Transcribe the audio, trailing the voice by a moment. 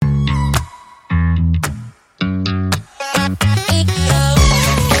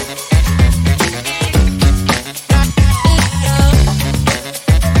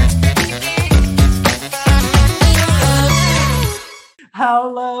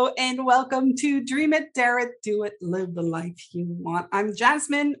Hello and welcome to Dream It, Dare It, Do It, Live the Life You Want. I'm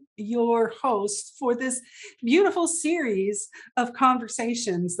Jasmine, your host for this beautiful series of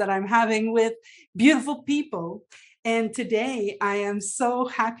conversations that I'm having with beautiful people. And today I am so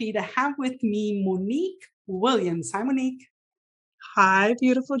happy to have with me Monique Williams. Hi, Monique. Hi,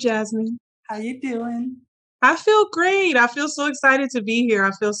 beautiful Jasmine. How you doing? I feel great. I feel so excited to be here.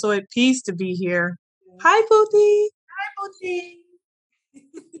 I feel so at peace to be here. Hi, Booty. Hi,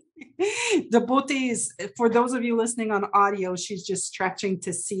 the booty is, for those of you listening on audio, she's just stretching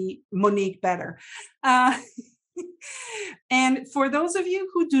to see Monique better. Uh, and for those of you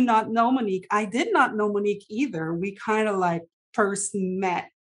who do not know Monique, I did not know Monique either. We kind of like first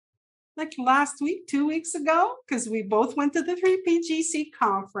met like last week, 2 weeks ago, because we both went to the 3PGC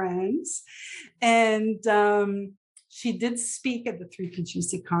conference. And she did speak at the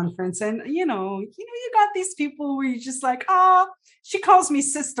 3PGC conference. And you got these people where you're just like, oh, she calls me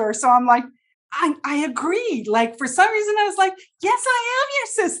sister. So I'm like, I agreed. Like for some reason, I was like, yes, I am your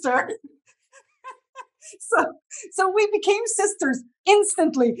sister. so we became sisters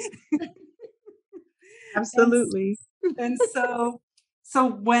instantly. Absolutely. And so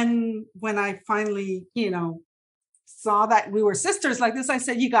when I finally, saw that we were sisters like this, I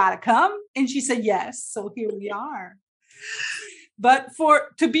said, you got to come. And she said, yes. So here we are. But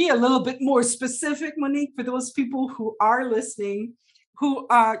to be a little bit more specific, Monique, for those people who are listening, who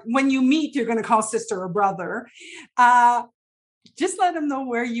when you meet, you're going to call sister or brother, just let them know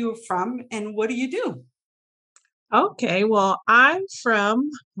where you're from and what do you do? Okay, well, I'm from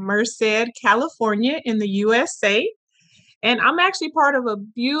Merced, California in the USA. And I'm actually part of a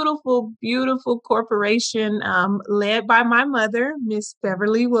beautiful, beautiful corporation led by my mother, Miss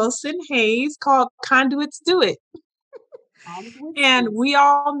Beverly Wilson Hayes, called Conduits Do It. And we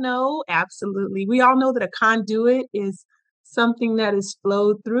all know, absolutely, we all know that a conduit is something that is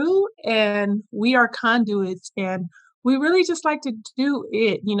flowed through, and we are conduits. And we really just like to do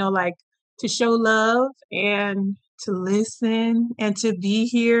it, like to show love and to listen and to be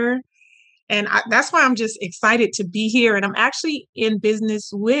here. And that's why I'm just excited to be here. And I'm actually in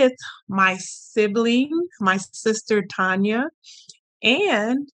business with my sibling, my sister, Tanya,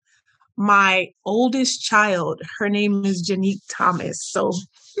 and my oldest child. Her name is Janique Thomas. So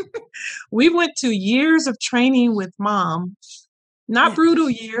we went to years of training with mom, not brutal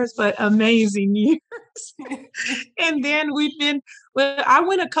years, but amazing years. And then I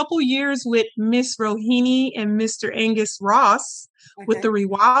went a couple years with Miss Rohini and Mr. Angus Ross. Okay. With the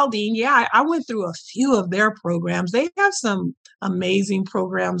rewilding. Yeah, I went through a few of their programs. They have some amazing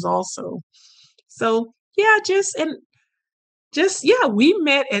programs also. So yeah, we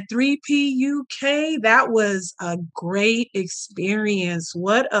met at 3PUK. That was a great experience.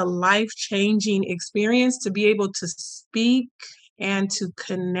 What a life-changing experience to be able to speak and to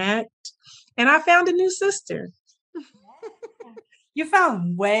connect. And I found a new sister. You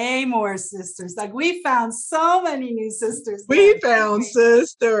found way more sisters. Like we found so many new sisters. We found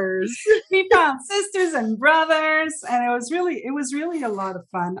sisters. We found sisters and brothers, and it was really a lot of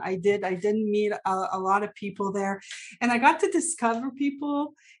fun. I didn't meet a lot of people there, and I got to discover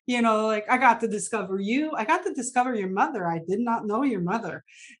people. Like I got to discover you. I got to discover your mother. I did not know your mother,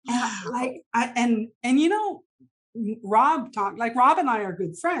 Rob talked, like Rob and I are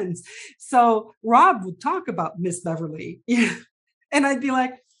good friends. So Rob would talk about Miss Beverly. And I'd be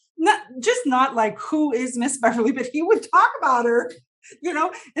like, not like who is Miss Beverly, but he would talk about her, and then all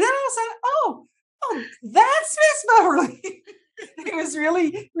of a sudden, oh, that's Miss Beverly. It was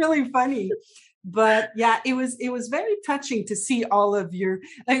really, really funny. But yeah, it was very touching to see all of your,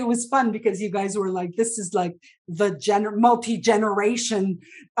 it was fun because you guys were like, this is like the multi-generation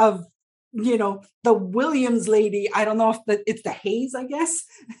of, the Williams lady. I don't know if it's the Hayes, I guess.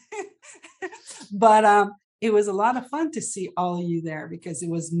 But it was a lot of fun to see all of you there because it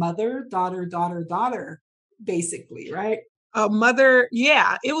was mother, daughter, daughter, daughter, basically, right? Mother,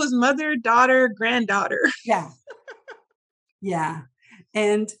 yeah, it was mother, daughter, granddaughter. Yeah. Yeah.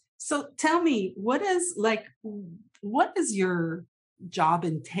 And so tell me, what does your job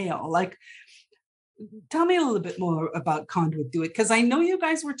entail? Like, tell me a little bit more about Conduit Do It, because I know you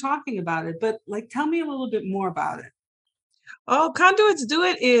guys were talking about it, but like, tell me a little bit more about it. Oh, Conduits Do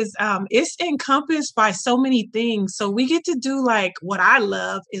It is it's encompassed by so many things. So we get to do like what I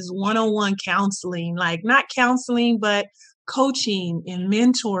love is one-on-one counseling, like not counseling, but coaching and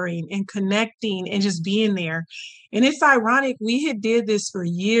mentoring and connecting and just being there. And it's ironic, we had did this for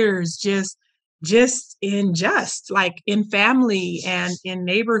years, just like in family and in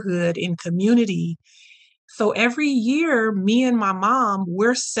neighborhood, in community. So every year, me and my mom,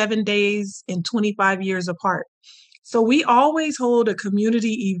 we're 7 days and 25 years apart. So we always hold a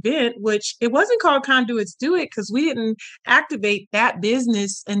community event, which it wasn't called Conduits Do It because we didn't activate that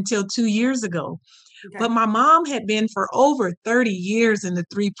business until 2 years ago. Okay. But my mom had been for over 30 years in the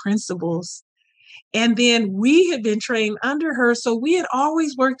three principles. And then we had been trained under her. So we had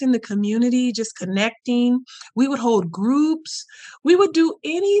always worked in the community, just connecting. We would hold groups. We would do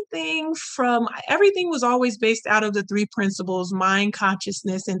anything from everything was always based out of the three principles mind,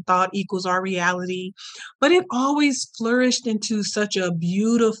 consciousness, and thought equals our reality. But it always flourished into such a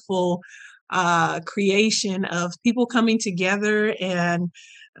beautiful creation of people coming together and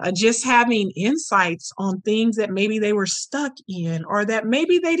just having insights on things that maybe they were stuck in or that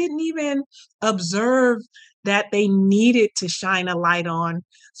maybe they didn't even observe that they needed to shine a light on.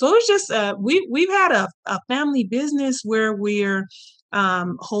 So it was just we've had a family business where we're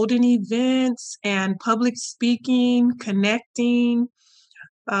holding events and public speaking, connecting,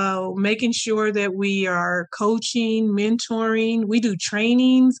 making sure that we are coaching, mentoring. We do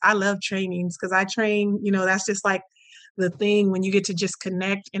trainings. I love trainings because I train, that's just like the thing when you get to just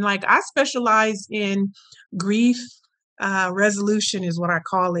connect. And like I specialize in grief resolution is what I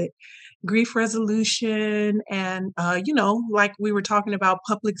call it. Grief resolution and, like we were talking about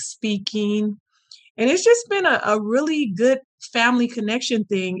public speaking. And it's just been a really good family connection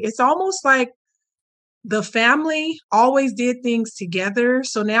thing. It's almost like the family always did things together.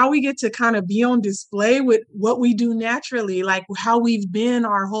 So now we get to kind of be on display with what we do naturally, like how we've been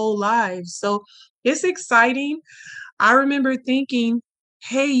our whole lives. So it's exciting. I remember thinking,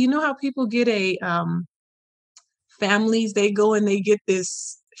 hey, you know how people get families, they go and they get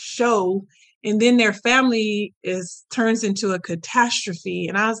this show and then their family turns into a catastrophe.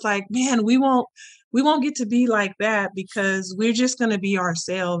 And I was like, man, we won't get to be like that because we're just going to be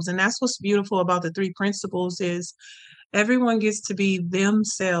ourselves. And that's what's beautiful about the three principles is everyone gets to be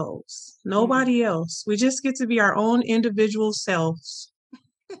themselves, nobody else. We just get to be our own individual selves.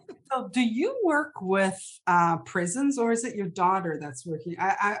 So do you work with prisons or is it your daughter that's working?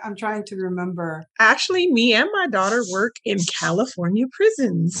 I'm trying to remember. Actually, me and my daughter work in California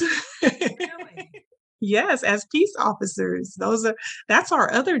prisons. Really? Yes, as peace officers. That's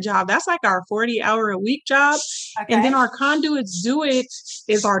our other job. That's like our 40-hour-a-week job. And then Okay. our conduits do it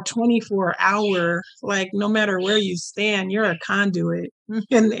is our 24-hour, like no matter where you stand, you're a conduit.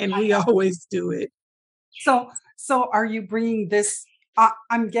 And I we know. always do it. So are you bringing this?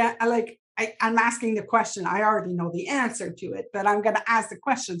 I'm asking the question. I already know the answer to it, but I'm going to ask the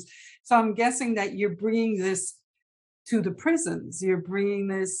questions. So I'm guessing that you're bringing this to the prisons. You're bringing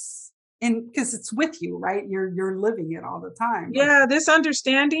this in because it's with you, right? You're living it all the time. Like, Yeah, this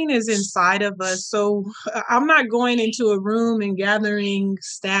understanding is inside of us. So I'm not going into a room and gathering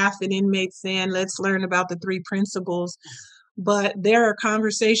staff and inmates in, let's learn about the three principles. But there are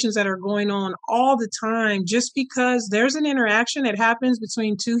conversations that are going on all the time just because there's an interaction that happens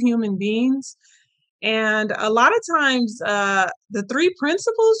between two human beings. And a lot of times the three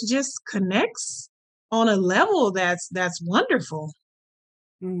principles just connects on a level that's wonderful.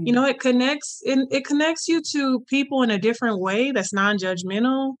 mm, It connects you to people in a different way that's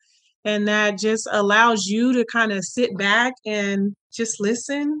non-judgmental and that just allows you to kind of sit back and just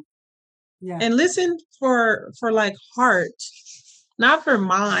listen yeah. and listen for like heart, not for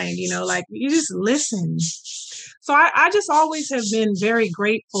mind, like you just listen. So I just always have been very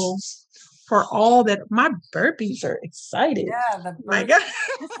grateful for all that. My burpees are excited. Yeah, the My bird. God.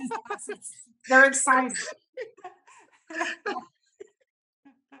 This is they're excited.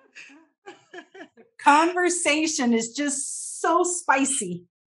 Conversation is just so spicy.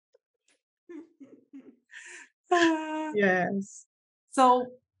 Yes. So,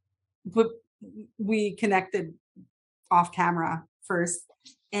 but we connected off camera first,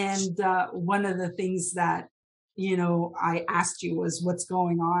 and one of the things that I asked you was what's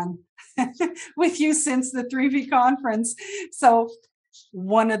going on with you since the 3V conference. So,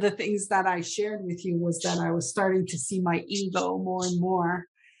 one of the things that I shared with you was that I was starting to see my ego more and more.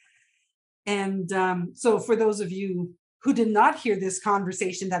 And so, for those of you who did not hear this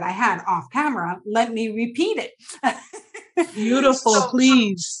conversation that I had off camera, let me repeat it. Beautiful, So,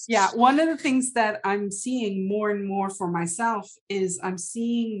 please. yeah, one of the things that I'm seeing more and more for myself is I'm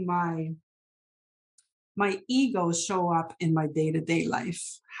seeing my ego show up in my day-to-day life.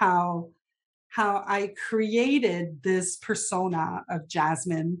 How I created this persona of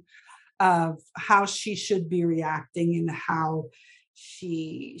Jasmine, of how she should be reacting and how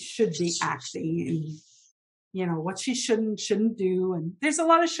she should be acting, and what she shouldn't do. And there's a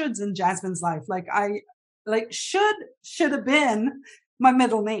lot of shoulds in Jasmine's life. Like should have been my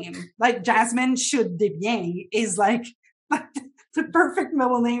middle name. Like Jasmine Should Devien is like the perfect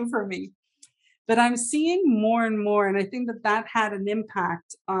middle name for me. But I'm seeing more and more, and I think that that had an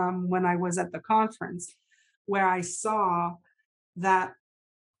impact when I was at the conference, where I saw that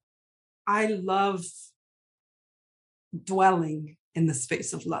I love dwelling in the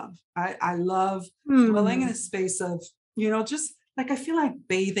space of love. I love dwelling in Mm. a space of, just like I feel like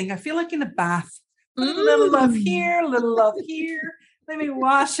bathing. I feel like in a bath. Put a little love Mm. here, a little love here. Let me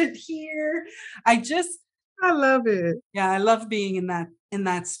wash it here. I just, I love it. yeah, I love being in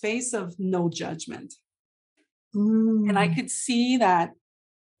that space of no judgment. And I Mm. could see that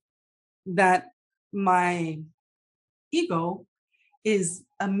my ego is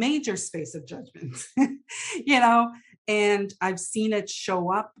a major space of judgment, you know, and I've seen it show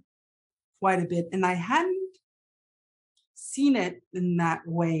up quite a bit. And I hadn't seen it in that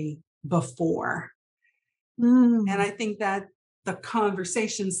way before. And Mm. I think that the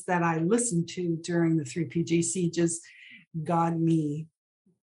conversations that I listened to during the 3PGC just got me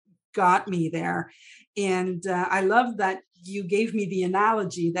got me there. And I love that you gave me the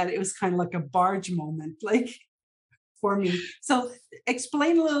analogy that it was kind of like a barge moment, like for me. So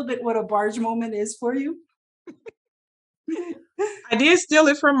explain a little bit what a barge moment is for you. I did steal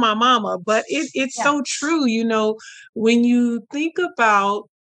it from my mama, but it's Yeah. so true, when you think about,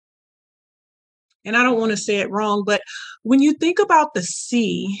 and I don't want to say it wrong, but when you think about the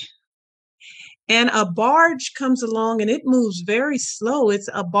sea and a barge comes along and it moves very slow,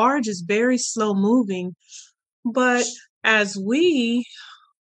 a barge is very slow moving, but as we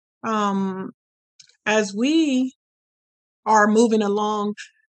um as we are moving along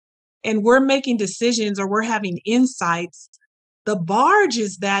and we're making decisions or we're having insights, the barge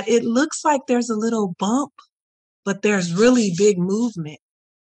is that it looks like there's a little bump, but there's really big movement.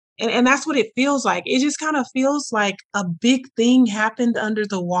 And that's what it feels like. It just kind of feels like a big thing happened under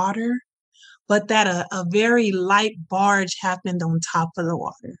the water, but that a very light barge happened on top of the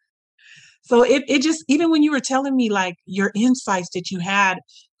water. So it just, even when you were telling me like your insights that you had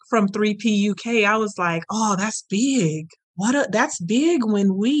from 3PUK, I was like, oh, that's big. That's big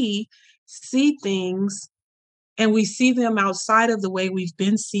when we see things and we see them outside of the way we've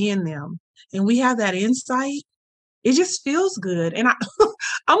been seeing them. And we have that insight. It just feels good. And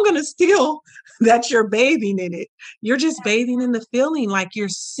I'm going to steal that you're bathing in it. You're just bathing in the feeling, like you're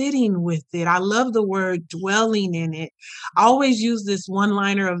sitting with it. I love the word dwelling in it. I always use this one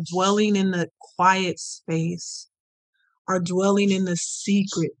liner of dwelling in the quiet space or dwelling in the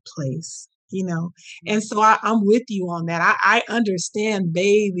secret place. And so I'm with you on that. I understand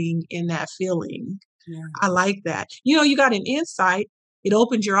bathing in that feeling. Yeah. I like that. You got an insight. It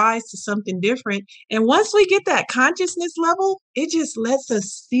opens your eyes to something different. And once we get that consciousness level, it just lets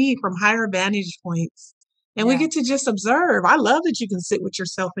us see from higher vantage points. And we Yeah. get to just observe. I love that you can sit with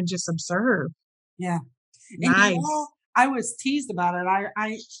yourself and just observe. Yeah. And Nice. I was teased about it.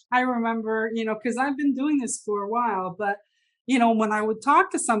 I remember, because I've been doing this for a while, but when I would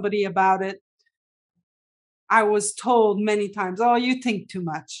talk to somebody about it, I was told many times, "Oh, you think too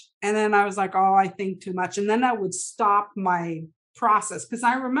much." And then I was like, "Oh, I think too much." And then I would stop my process because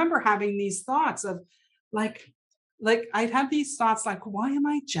I remember having these thoughts of like I'd have these thoughts like, "Why am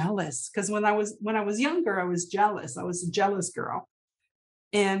I jealous?" Because when I was younger, I was jealous. I was a jealous girl.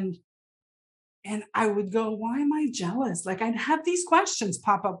 And I would go, "Why am I jealous?" Like I'd have these questions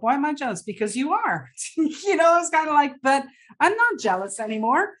pop up. "Why am I jealous?" Because you are. It's kind of like, but I'm not jealous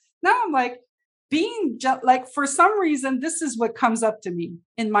anymore. Now I'm like like for some reason, this is what comes up to me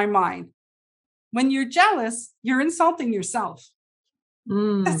in my mind. When you're jealous, you're insulting yourself.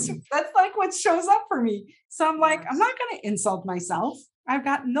 That's Mm, that's like what shows up for me. So I'm like, I'm yes. not going to insult myself. I've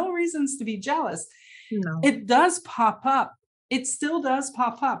got no reasons to be jealous. No. It does pop up. It still does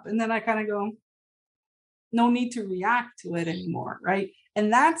pop up. And then I kind of go, no need to react to it anymore, right?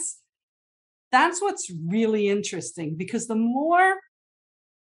 And that's what's really interesting because the more,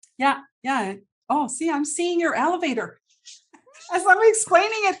 yeah, yeah. Oh, see, I'm seeing your elevator. As I'm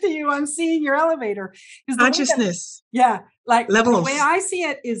explaining it to you, I'm seeing your elevator. Because the way that, Consciousness, yeah, like the way levels. I see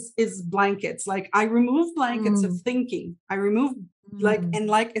it is blankets. Like I remove blankets of Mm, thinking. I remove mm,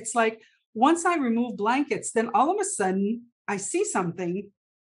 like it's like once I remove blankets, then all of a sudden I see something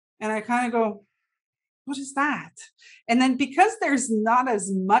and I kind of go, what is that? And then because there's not as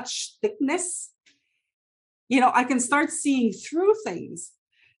much thickness, I can start seeing through things.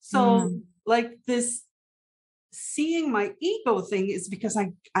 So mm. like this seeing my ego thing is because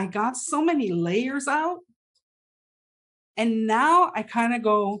I got so many layers out. And now I kind of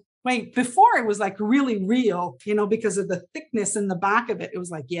go, wait, before it was like really real, because of the thickness in the back of it. It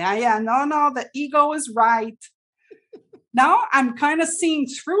was like, yeah, yeah, no, no, the ego is right. Now I'm kind of seeing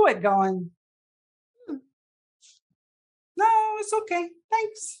through it going, no, it's okay.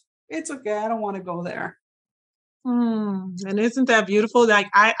 Thanks. It's okay. I don't want to go there. And isn't that beautiful? Like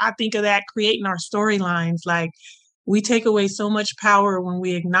I think of that creating our storylines. Like we take away so much power when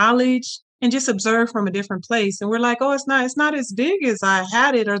we acknowledge and just observe from a different place. And we're like, oh, it's not as big as I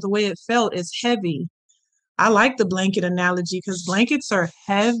had it or the way it felt. It's heavy. I like the blanket analogy because blankets are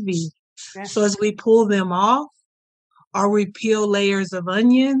heavy. Yeah. So as we pull them off, or we peel layers of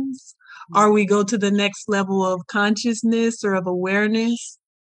onions, or we go to the next level of consciousness or of awareness,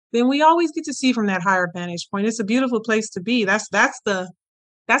 then we always get to see from that higher vantage point. It's a beautiful place to be. That's the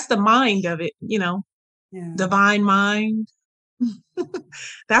mind of it, Yeah. divine mind.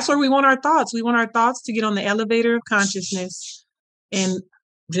 That's where we want our thoughts. We want our thoughts to get on the elevator of consciousness and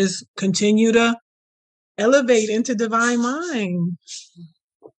just continue to elevate into divine mind.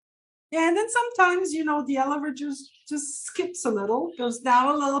 Yeah, and then sometimes, the elevator just skips a little, goes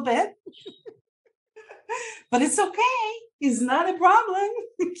down a little bit. But it's okay. It's not a problem.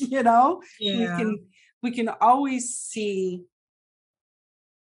 Yeah. We can always see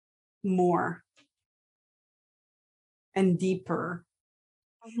more and deeper.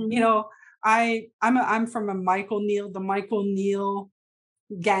 Mhm. I'm from the Michael Neal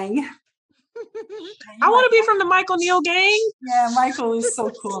gang. I want to be from the Michael Neal gang. Yeah, Michael is so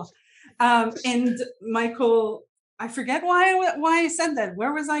cool. And Michael, I forget why I said that.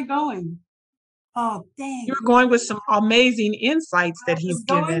 Where was I going? Oh, dang. You're going with some amazing insights that I he's was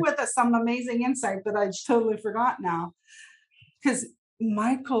going given. with some amazing insight, but I totally forgot now. Because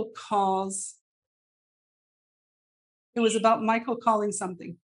Michael calls, it was about Michael calling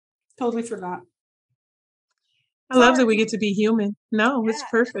something. Totally forgot. I love that we get to be human. No, it's Yeah.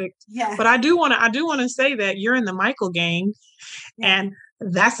 perfect. Yeah. But I do want to say that you're in the Michael gang, Yeah. and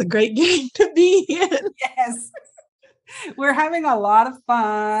that's a great gang to be in. Yes. We're having a lot of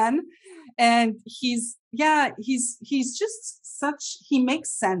fun. And he's just he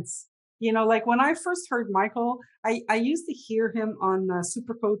makes sense. Like when I first heard Michael, I used to hear him on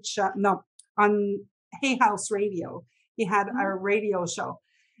on Hay House Radio. He had a radio show.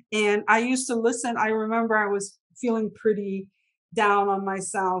 And I used to listen. I remember I was feeling pretty down on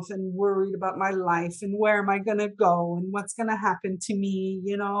myself and worried about my life and where am I going to go and what's going to happen to me.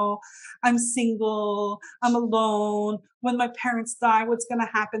 I'm single, I'm alone. When my parents die, what's going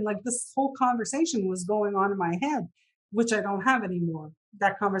to happen? Like this whole conversation was going on in my head, which I don't have anymore.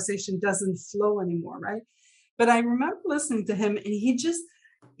 That conversation doesn't flow anymore, right? But I remember listening to him and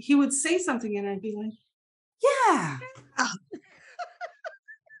he would say something and I'd be like, yeah.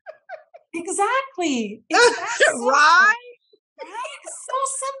 Exactly. Right? It's so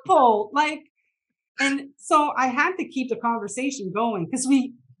simple. And so I had to keep the conversation going because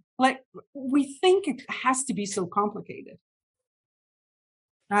we think it has to be so complicated.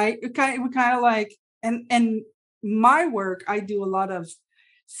 Right? We kind of like, and my work, I do a lot of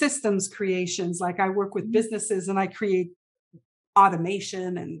systems creations. Like I work with businesses and I create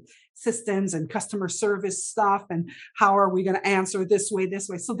automation and systems and customer service stuff. And how are we going to answer this way?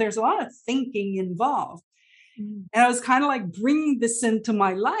 So there's a lot of thinking involved. And I was kind of like bringing this into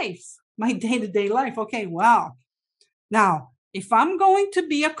my life, my day-to-day life. Okay, wow. Now, if I'm going to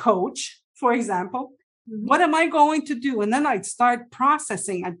be a coach, for example, what am I going to do? And then I'd start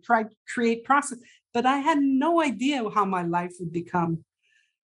processing. I'd try to create process, but I had no idea how my life would become.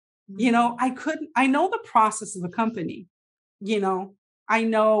 I know the process of a company. I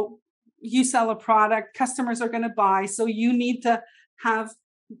know you sell a product, customers are going to buy. So you need to have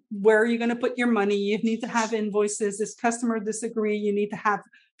where are you going to put your money? You need to have invoices. This customer disagree. You need to have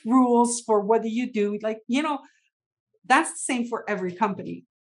rules for what do you do? That's the same for every company.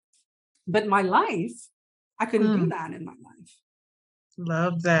 But my life, I couldn't do that in my life.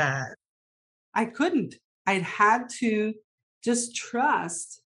 Love that. I couldn't. I'd had to just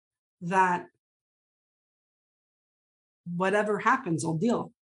trust that whatever happens, I'll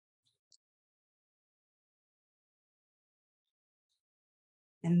deal.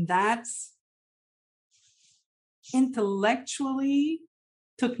 And that's intellectually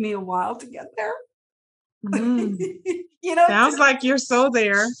took me a while to get there. Sounds like you're so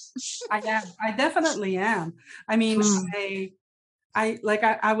there. I am. I definitely am. I mean,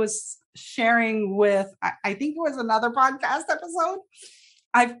 I was sharing with, I think it was another podcast episode.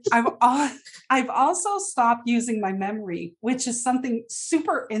 I've also stopped using my memory, which is something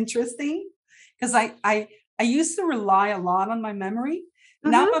super interesting because I used to rely a lot on my memory.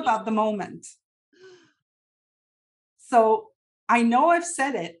 Now I'm about the moment. So I know I've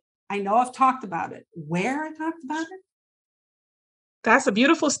said it. I know I've talked about it. Where I talked about it? That's a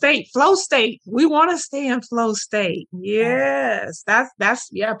beautiful state. Flow state. We want to stay in flow state. Yes.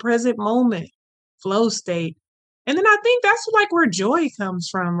 That's present moment. Flow state. And then I think that's like where joy comes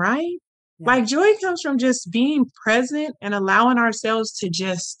from, right? Yeah. Like joy comes from just being present and allowing ourselves to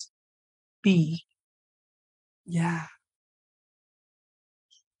just be. Yeah.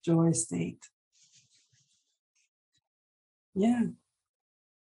 Joy state. Yeah.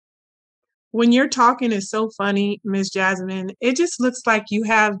 When you're talking, it's so funny, Miss Jasmine. It just looks like you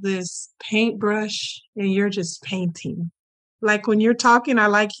have this paintbrush and you're just painting. Like when you're talking, I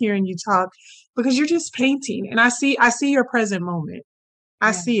like hearing you talk because you're just painting. And I see your present moment. I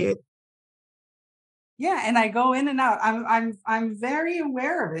Yeah. see it. Yeah, and I go in and out. I'm very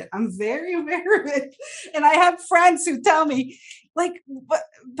aware of it. I'm very aware of it. And I have friends who tell me, like, but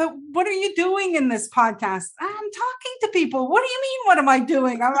what are you doing in this podcast? I'm talking to people. What do you mean? What am I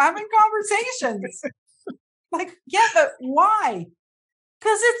doing? I'm having conversations. Like, yeah, but why?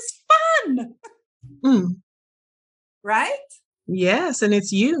 Because it's fun, Mm, right? yes, and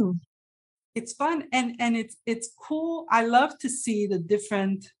it's you. It's fun and it's cool. I love to see the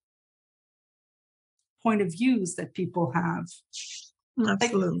different point of views that people have. Like,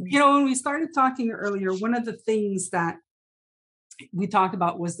 Absolutely. when we started talking earlier, one of the things that we talked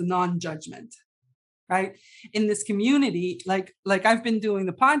about was the non-judgment, right? In this community, like I've been doing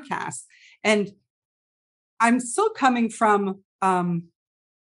the podcast, and I'm still coming from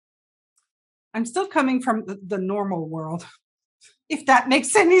the normal world, if that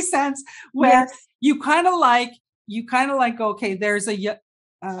makes any sense, where Yes. you kind of like, okay, there's a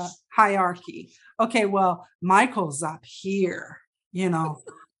hierarchy. Okay, well, Michael's up here,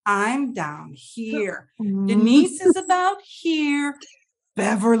 I'm down here. Mm, Denise is about here.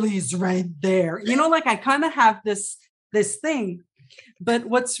 Beverly's right there. Like I kind of have this thing. But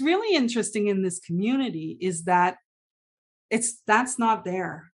what's really interesting in this community is that that's not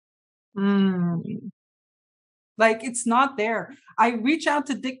there. mm. Like it's not there. I reach out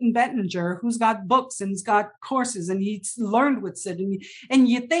to Dick Bettinger, who's got books and he's got courses and he's learned with it. And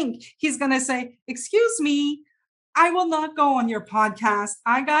you think he's going to say, excuse me, I will not go on your podcast.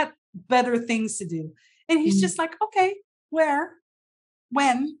 I got better things to do. And he's just like, okay, where,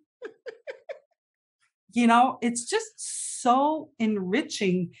 when? It's just so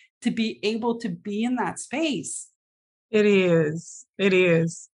enriching to be able to be in that space. It is. It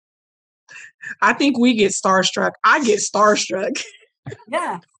is. I think we get starstruck. I get starstruck.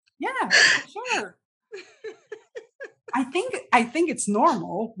 Yeah. Yeah, sure. I think it's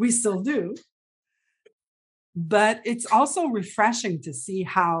normal. We still do. But it's also refreshing to see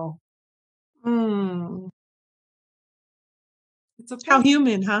how Mm. it's okay. How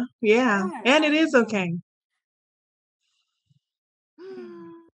human, huh? Yeah. Yeah, And it is okay.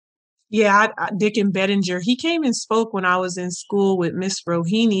 Yeah, Dick Bettinger, he came and spoke when I was in school with Miss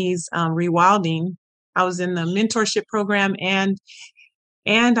Rohini's rewilding. I was in the mentorship program and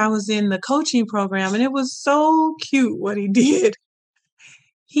I was in the coaching program, and it was so cute what he did.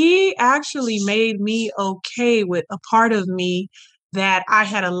 He actually made me okay with a part of me that I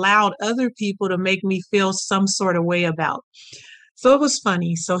had allowed other people to make me feel some sort of way about. So it was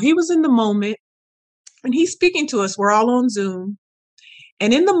funny. So he was in the moment and he's speaking to us. We're all on Zoom.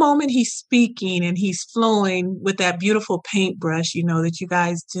 And in the moment he's speaking and he's flowing with that beautiful paintbrush, that you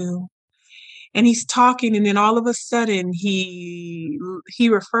guys do. And he's talking, and then all of a sudden he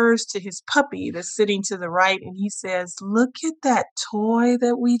refers to his puppy that's sitting to the right, and he says, "Look at that toy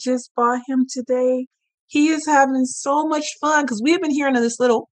that we just bought him today. He is having so much fun," because we have been hearing this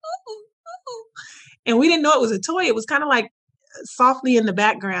little, ooh, ooh, and we didn't know it was a toy. It was kind of like softly in the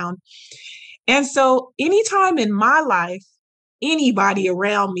background. And so anytime in my life, anybody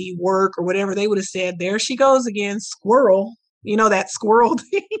around me, work or whatever, they would have said, "There she goes again, squirrel," that squirrel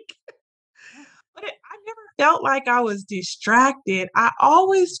thing. But I never felt like I was distracted. I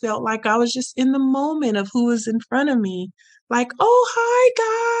always felt like I was just in the moment of who was in front of me. Like, "Oh, hi,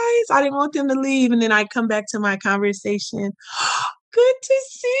 guys." I didn't want them to leave. And then I'd come back to my conversation. "Good to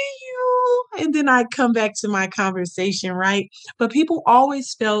see you." And then I'd come back to my conversation, right? But people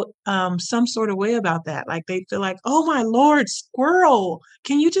always felt some sort of way about that. Like they feel like, "Oh, my Lord, squirrel,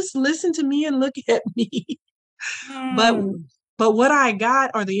 can you just listen to me and look at me?" But but what I got,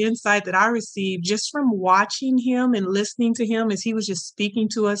 or the insight that I received just from watching him and listening to him as he was just speaking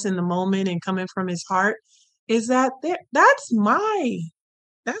to us in the moment and coming from his heart, is that that's my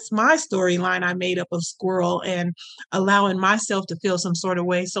storyline I made up of squirrel and allowing myself to feel some sort of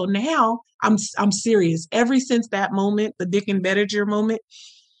way. So now I'm serious. Ever since that moment, the Dick and Bettinger moment,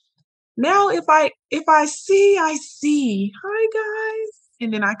 now if I see, I see. "Hi, guys,"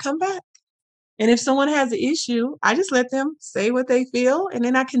 and then I come back. And if someone has an issue, I just let them say what they feel, and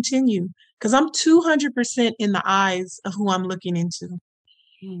then I continue because I'm 200% in the eyes of who I'm looking into.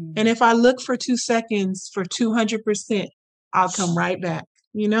 And Mm. if I look for 2 seconds for 200%, I'll come right back,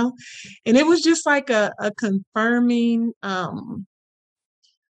 you know? And it was just like a confirming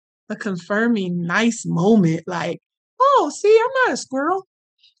nice moment. Like, oh, see, I'm not a squirrel.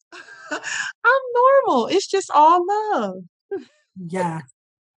 I'm normal. It's just all love. Yeah.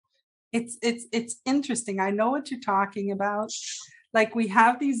 It's interesting. I know what you're talking about. Like we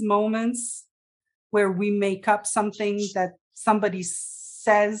have these moments where we make up something that somebody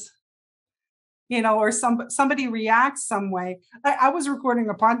says, or somebody reacts some way. I was recording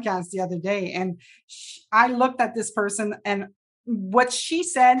a podcast the other day, and I looked at this person, and what she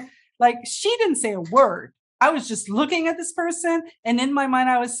said, like she didn't say a word. I was just looking at this person, and in my mind,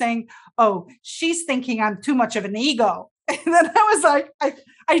 I was saying, "Oh, she's thinking I'm too much of an ego." And then I was like,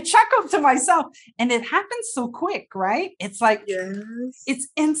 I chuckled to myself, and it happens so quick, right? It's like Yes. it's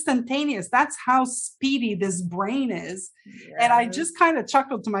instantaneous. That's how speedy this brain is. And I Yes. just kind of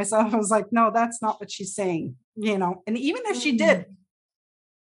chuckled to myself. I was like, no, that's not what she's saying. And even if she Mm. did,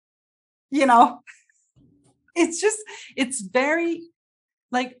 you know, it's just, it's very,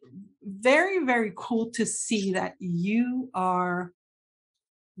 like, very, very cool to see that you are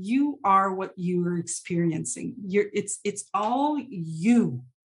what you're experiencing. It's all you,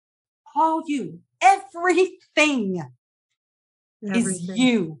 everything is Everything.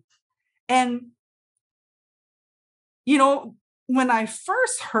 you. And you know, when I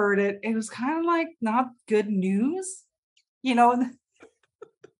first heard it, it was kind of like not good news. You know, in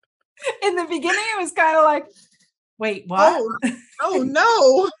the beginning, it was kind of like, wait, what? Oh, oh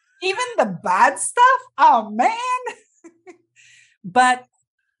no. Even the bad stuff? Oh man. But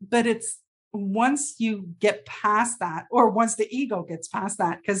it's once you get past that, or once the ego gets past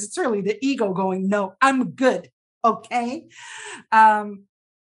that, because it's really the ego going, no, I'm good. Okay. Um,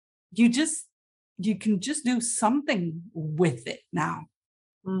 you just you can just do something with it now.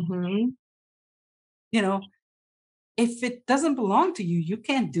 Hmm. You know, if it doesn't belong to you, you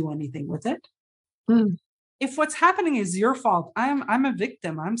can't do anything with it. Mm. If what's happening is your fault, I'm a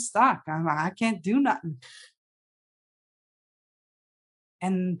victim. I'm stuck. I can't do nothing.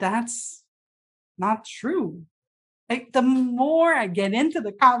 And that's not true. Like the more I get into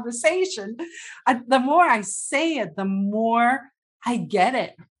the conversation, the more I say it, the more I get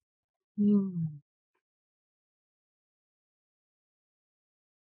it. Mm.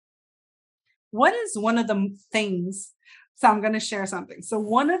 What is one of the things? So I'm going to share something. So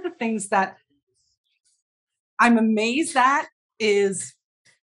one of the things that I'm amazed at is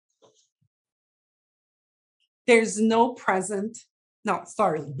there's no present. No,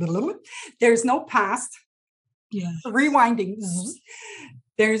 sorry. There's no past. Yeah. Rewinding.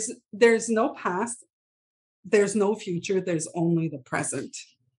 There's no past. There's no future. There's only the present.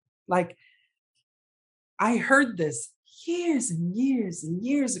 Like I heard this years and years and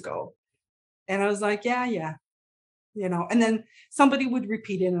years ago. And I was like, yeah, yeah. And then somebody would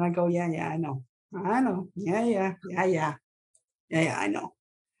repeat it and I go, yeah, yeah, I know. I know. Yeah, yeah, yeah, yeah. Yeah, yeah, I know.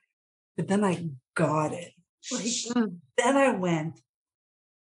 But then I got it. Like, Mm. then I went,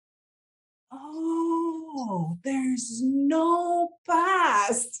 oh, there's no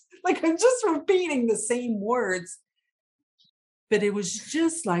past. Like I'm just repeating the same words, but it was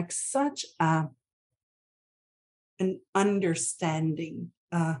just like such an understanding,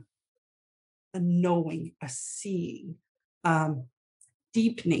 a knowing, a seeing, um,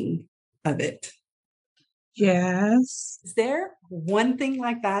 deepening of it. Yes. Is there one thing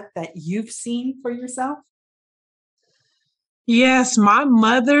like that you've seen for yourself? Yes, my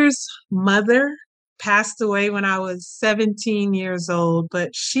mother's mother passed away when I was 17 years old,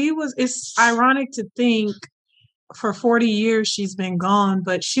 but it's ironic to think for 40 years she's been gone,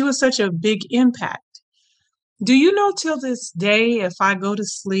 but she was such a big impact. Do you know till this day, if I go to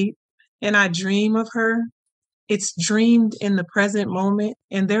sleep and I dream of her, it's dreamed in the present moment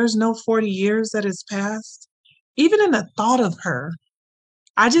and there's no 40 years that has passed? Even in the thought of her,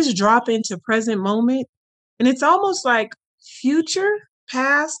 I just drop into present moment and it's almost like future,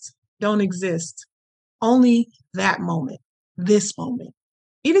 past don't exist. Only that moment, this moment.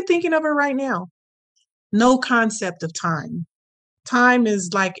 Even thinking of her right now, no concept of time. Time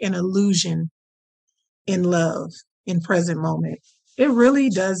is like an illusion in love, in present moment. It really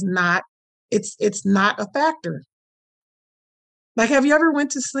does not, it's not a factor. Like have you ever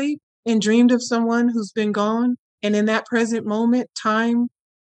went to sleep and dreamed of someone who's been gone and in that present moment time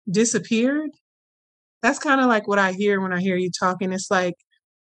disappeared? That's kind of like what I hear when I hear you talking. It's like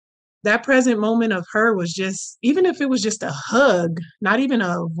that present moment of her was just, even if it was just a hug, not even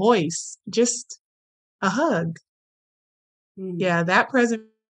a voice, just a hug. Mm. Yeah, that present.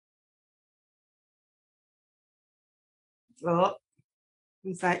 Oh,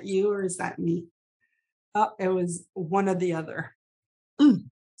 Is that you or is that me? Oh, it was one or the other. Mm.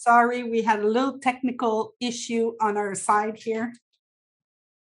 Sorry, we had a little technical issue on our side here.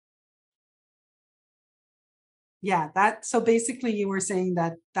 Yeah, that so basically you were saying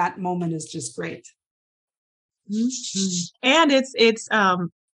that that moment is just great. Mhm. And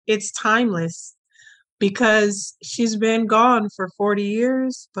it's timeless because she's been gone for 40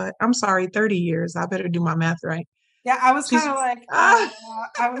 years, but I'm sorry, 30 years. I better do my math right. Yeah, I was kind She's of like, ah,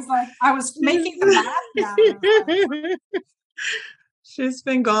 I was making the math now. And I was like, she's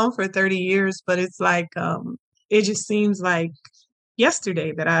been gone for 30 years, but it's like it just seems like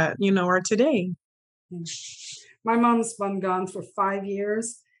yesterday that or today. "Hmm." My mom's been gone for 5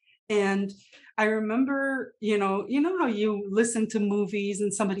 years. And I remember, you know how you listen to movies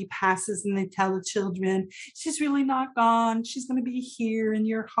and somebody passes and they tell the children, she's really not gone. She's going to be here in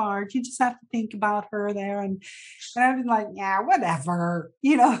your heart. You just have to think about her there. And I'd be like, yeah, whatever,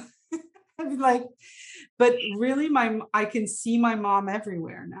 I'd be like, but really, I can see my mom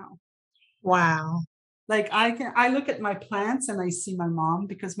everywhere now. Wow. Like I look at my plants and I see my mom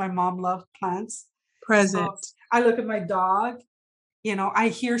because my mom loved plants. So Present. I look at my dog, I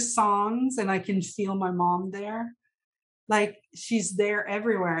hear songs and I can feel my mom there. Like she's there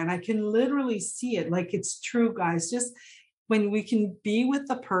everywhere and I can literally see it. Like it's true, guys. Just when we can be with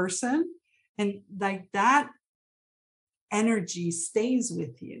the person and like that energy stays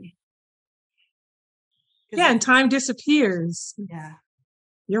with you. Because Yeah, and time disappears. yeah,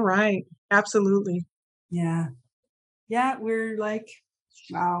 You're right. Absolutely. yeah, yeah, we're like,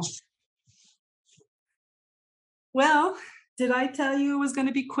 wow. Well, did I tell you it was going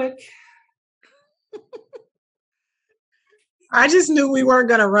to be quick? I just knew we weren't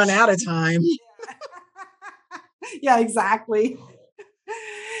going to run out of time. Yeah, exactly.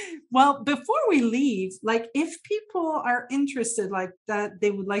 Well, before we leave, like if people are interested, like that,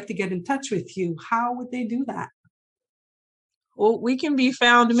 they would like to get in touch with you, how would they do that? Well, we can be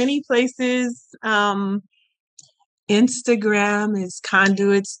found many places. Instagram is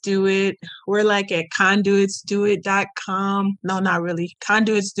Conduits Do It. We're like at conduitsdoit.com. No, not really.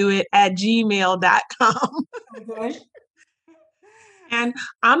 Conduitsdoit at gmail.com. Okay. And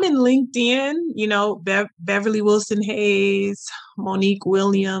I'm in LinkedIn, Beverly Wilson Hayes, Monique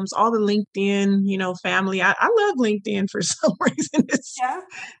Williams, all the LinkedIn, family. I love LinkedIn for some reason. Yeah.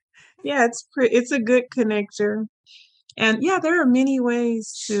 Yeah, it's a good connector. And yeah, there are many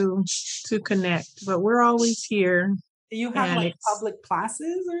ways to connect, but we're always here. Do you have And like it's public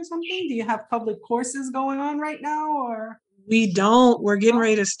classes or something? Do you have public courses going on right now or? we don't. We're getting Oh,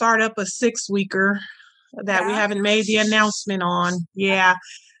 ready to start up a 6 weeker that we yeah. haven't made the announcement on. Yeah.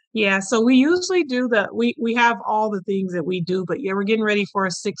 Yeah. So we usually do we have all the things that we do, but yeah, we're getting ready for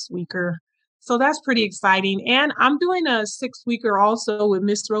a 6 weeker. So that's pretty exciting. And I'm doing a 6 weeker also with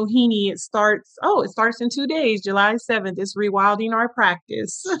Miss Rohini. It starts in 2 days, July 7th. It's Rewilding Our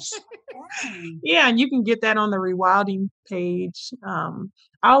Practice. Okay. Yeah, and you can get that on the Rewilding page. I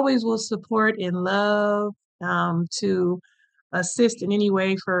always will support and love to assist in any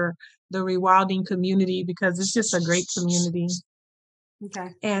way for the rewilding community because it's just a great community. Okay.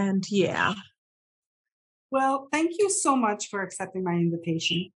 And yeah, Well, thank you so much for accepting my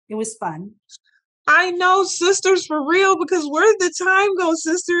invitation. It was fun. I know sisters for real because where did the time go,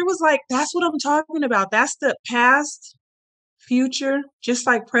 sister? It was like, that's what I'm talking about. That's the past, future, just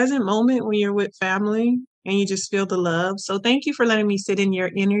like present moment when you're with family and you just feel the love. So thank you for letting me sit in your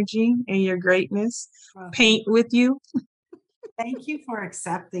energy and your greatness, Well, paint with you. thank you for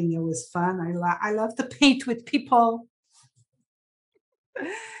accepting. It was fun. I love to paint with people.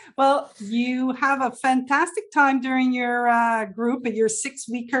 Well, you have a fantastic time during your group and your 6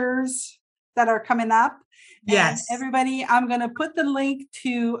 weekers that are coming up. And Yes. everybody, I'm going to put the link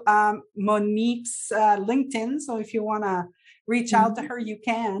to Monique's LinkedIn. So if you want to reach out to Mhm. her, you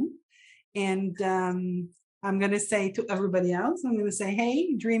can. And I'm going to say to everybody else, I'm going to say,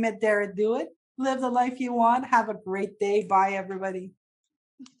 hey, dream it, dare it, do it. Live the life you want. Have a great day. Bye, everybody.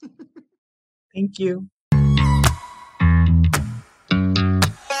 Thank you.